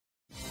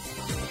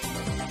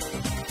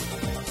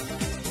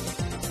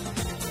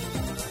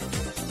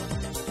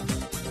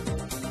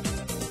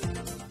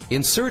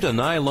Insert a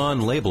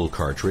nylon label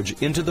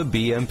cartridge into the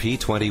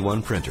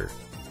BMP21 printer.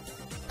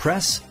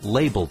 Press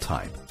Label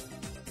Type.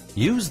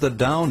 Use the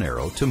down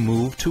arrow to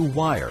move to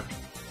Wire.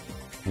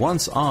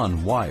 Once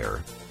on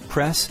Wire,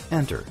 press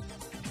Enter.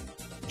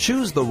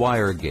 Choose the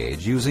wire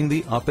gauge using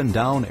the up and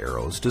down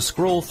arrows to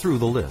scroll through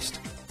the list.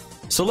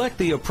 Select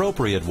the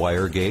appropriate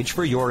wire gauge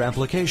for your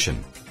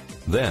application.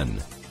 Then,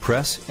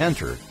 press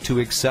Enter to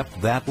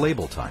accept that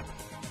label type.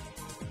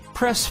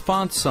 Press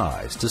Font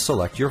Size to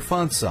select your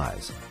font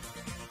size.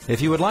 If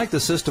you would like the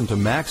system to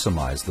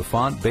maximize the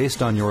font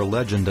based on your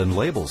legend and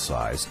label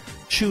size,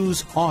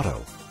 choose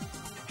Auto.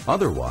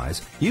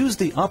 Otherwise, use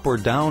the up or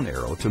down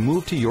arrow to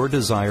move to your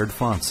desired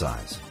font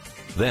size.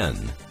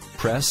 Then,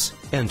 press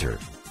Enter.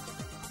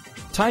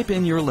 Type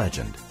in your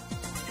legend.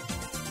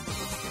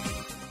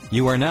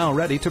 You are now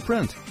ready to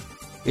print.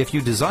 If you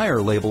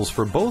desire labels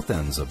for both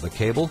ends of the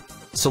cable,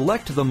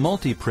 select the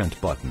Multi-Print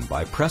button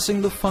by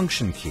pressing the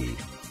Function key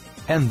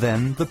and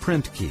then the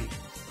Print key.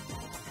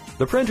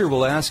 The printer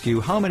will ask you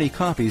how many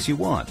copies you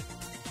want.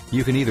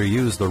 You can either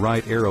use the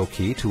right arrow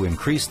key to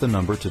increase the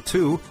number to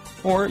 2,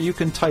 or you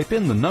can type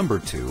in the number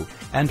 2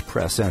 and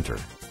press Enter.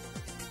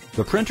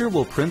 The printer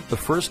will print the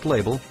first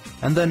label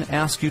and then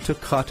ask you to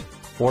cut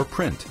or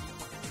print.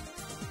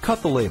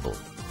 Cut the label.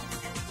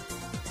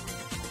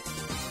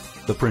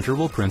 The printer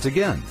will print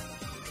again.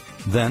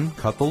 Then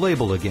cut the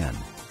label again.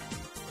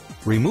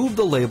 Remove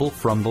the label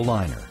from the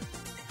liner.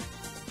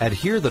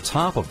 Adhere the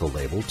top of the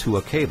label to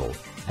a cable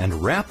and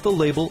wrap the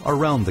label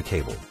around the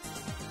cable.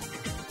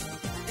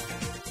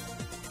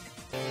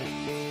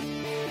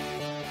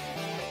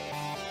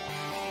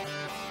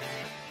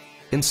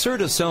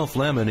 Insert a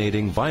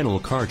self-laminating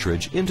vinyl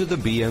cartridge into the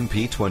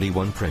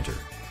BMP21 printer.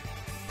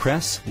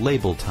 Press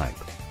Label Type.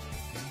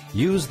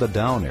 Use the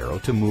down arrow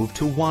to move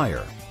to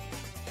Wire.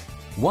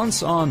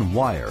 Once on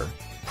Wire,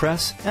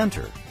 press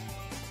Enter.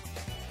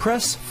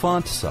 Press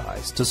Font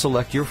Size to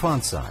select your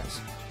font size.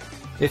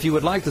 If you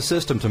would like the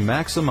system to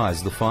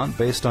maximize the font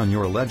based on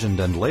your legend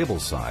and label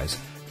size,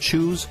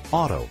 choose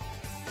Auto.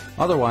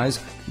 Otherwise,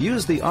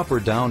 use the up or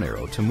down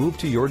arrow to move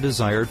to your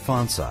desired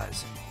font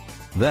size.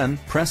 Then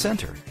press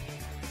Enter.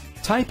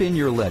 Type in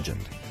your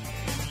legend.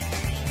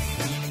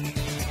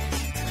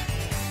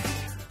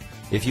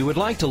 If you would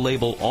like to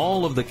label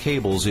all of the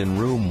cables in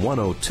room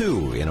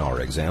 102 in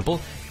our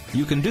example,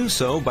 you can do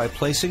so by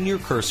placing your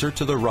cursor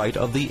to the right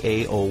of the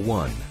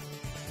A01.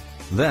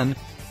 Then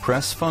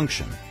press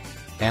Function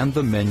and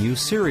the menu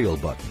Serial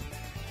button.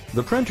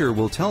 The printer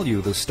will tell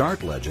you the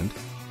start legend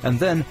and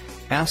then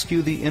ask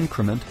you the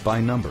increment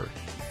by number.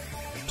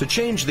 To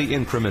change the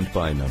increment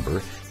by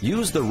number,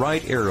 use the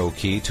right arrow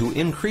key to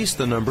increase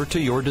the number to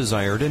your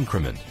desired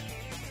increment.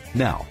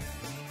 Now,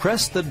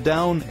 press the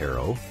down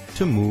arrow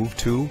to move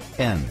to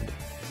End.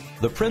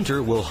 The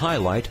printer will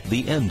highlight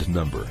the end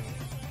number.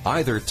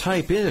 Either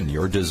type in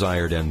your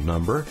desired end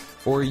number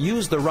or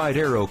use the right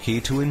arrow key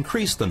to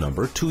increase the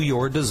number to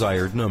your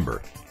desired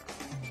number.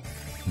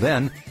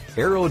 Then,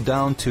 arrow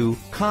down to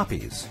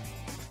Copies.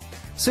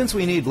 Since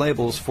we need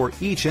labels for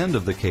each end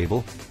of the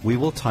cable, we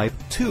will type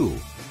 2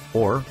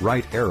 or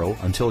right arrow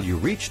until you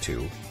reach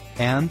 2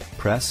 and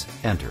press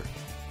Enter.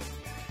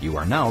 You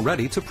are now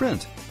ready to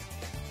print.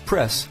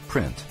 Press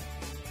Print.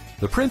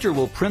 The printer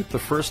will print the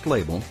first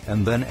label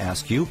and then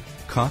ask you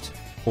cut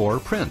or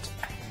print.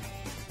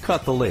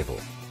 Cut the label.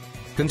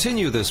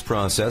 Continue this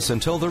process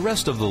until the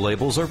rest of the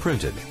labels are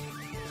printed.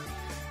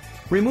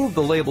 Remove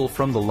the label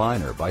from the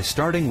liner by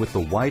starting with the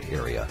white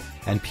area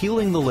and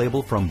peeling the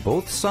label from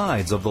both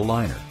sides of the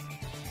liner.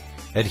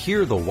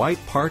 Adhere the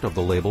white part of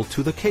the label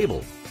to the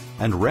cable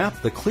and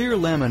wrap the clear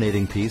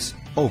laminating piece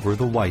over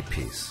the white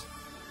piece.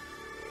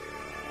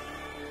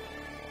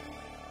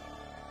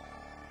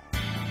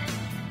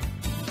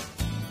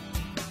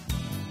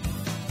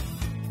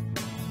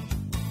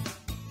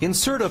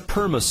 Insert a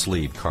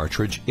Permasleeve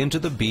cartridge into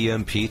the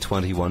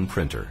BMP21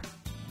 printer.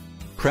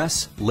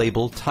 Press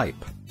Label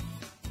Type.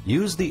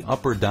 Use the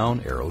up or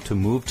down arrow to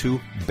move to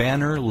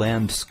Banner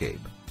Landscape.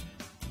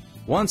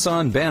 Once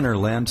on Banner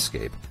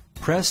Landscape,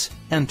 press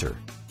Enter.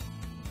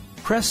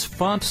 Press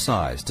Font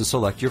Size to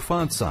select your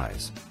font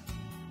size.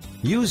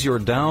 Use your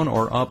down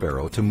or up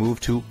arrow to move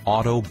to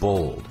Auto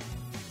Bold.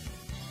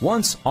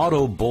 Once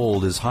Auto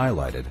Bold is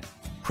highlighted,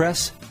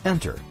 press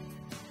Enter.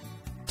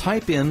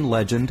 Type in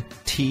legend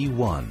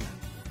T1.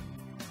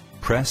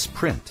 Press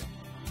Print.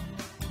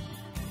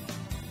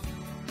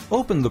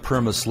 Open the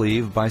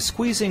Permasleeve by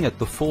squeezing at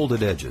the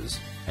folded edges,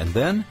 and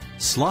then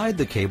slide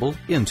the cable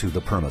into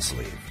the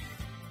Permasleeve.